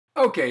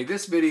Okay,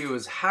 this video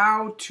is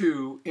how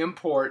to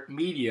import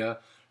media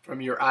from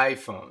your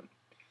iPhone.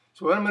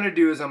 So what I'm going to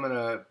do is I'm going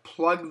to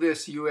plug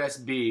this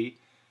USB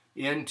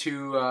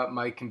into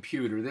my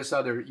computer. This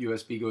other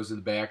USB goes to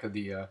the back of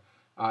the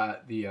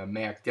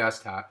Mac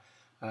desktop.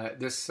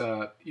 This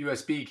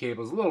USB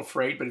cable is a little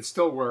frayed, but it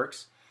still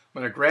works.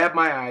 I'm going to grab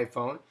my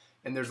iPhone,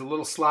 and there's a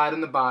little slot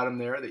in the bottom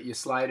there that you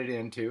slide it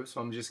into.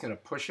 So I'm just going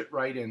to push it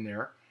right in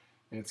there,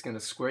 and it's going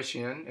to squish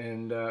in,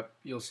 and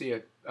you'll see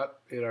it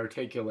it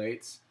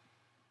articulates.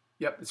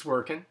 Yep, it's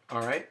working.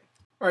 All right.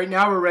 All right,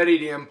 now we're ready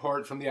to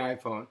import from the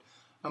iPhone.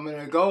 I'm going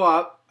to go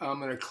up. I'm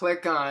going to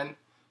click on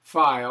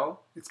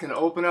File. It's going to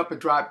open up a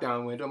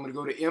drop-down window. I'm going to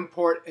go to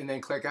Import and then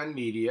click on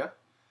Media.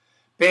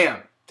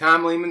 Bam,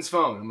 Tom Lehman's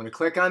phone. I'm going to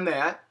click on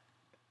that.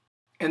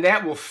 And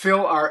that will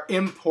fill our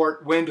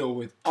import window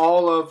with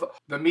all of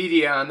the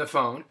media on the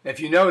phone. If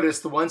you notice,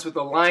 the ones with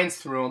the lines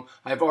through them,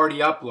 I've already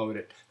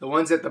uploaded. The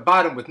ones at the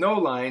bottom with no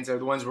lines are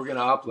the ones we're going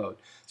to upload.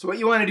 So what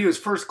you want to do is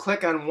first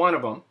click on one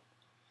of them.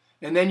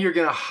 And then you're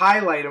going to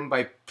highlight them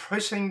by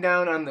pushing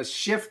down on the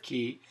Shift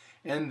key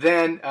and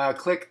then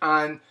click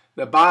on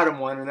the bottom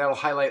one, and that'll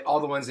highlight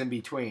all the ones in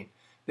between.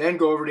 Then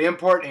go over to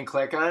Import and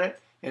click on it,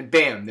 and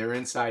bam, they're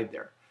inside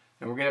there.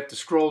 And we're going to have to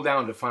scroll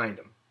down to find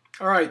them.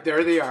 All right,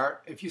 there they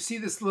are. If you see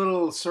this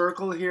little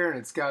circle here and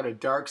it's got a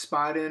dark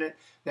spot in it,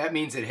 that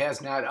means it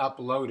has not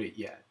uploaded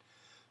yet.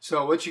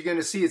 So what you're going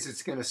to see is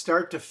it's going to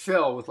start to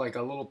fill with like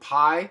a little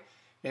pie,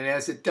 and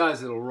as it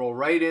does, it'll roll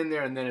right in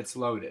there, and then it's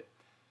loaded.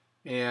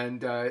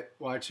 And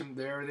watch them,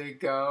 there they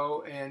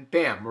go, and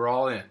bam, we're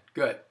all in.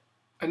 Good.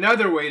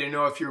 Another way to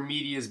know if your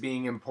media is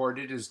being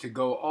imported is to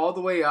go all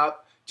the way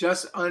up,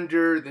 just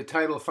under the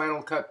title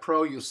Final Cut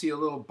Pro, you'll see a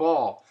little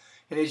ball.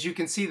 And as you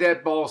can see,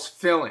 that ball's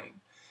filling.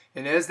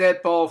 And as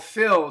that ball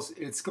fills,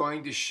 it's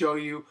going to show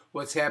you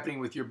what's happening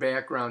with your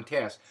background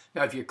task.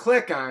 Now, if you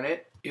click on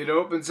it, it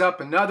opens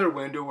up another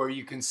window where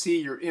you can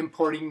see you're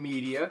importing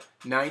media,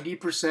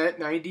 90%,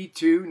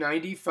 92,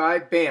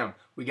 95, bam,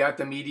 we got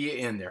the media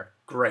in there.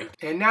 Great.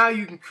 And now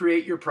you can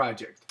create your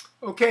project.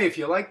 Okay, if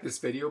you like this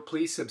video,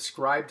 please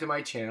subscribe to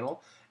my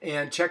channel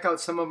and check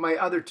out some of my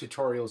other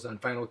tutorials on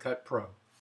Final Cut Pro.